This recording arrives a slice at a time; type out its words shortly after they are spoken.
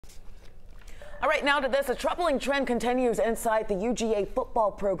All right, now to this. A troubling trend continues inside the UGA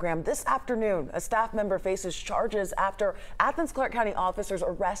football program. This afternoon, a staff member faces charges after Athens-Clarke County officers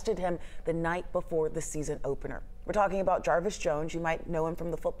arrested him the night before the season opener. We're talking about Jarvis Jones. You might know him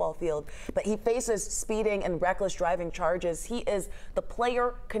from the football field, but he faces speeding and reckless driving charges. He is the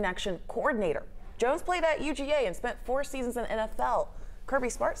player connection coordinator. Jones played at UGA and spent 4 seasons in the NFL.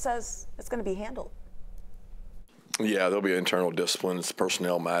 Kirby Smart says it's going to be handled. Yeah, there'll be internal discipline. It's a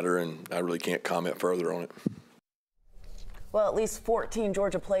personnel matter, and I really can't comment further on it. Well, at least 14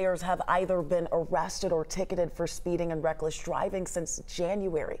 Georgia players have either been arrested or ticketed for speeding and reckless driving since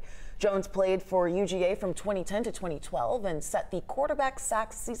January. Jones played for UGA from 2010 to 2012 and set the quarterback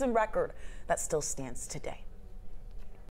sack season record that still stands today.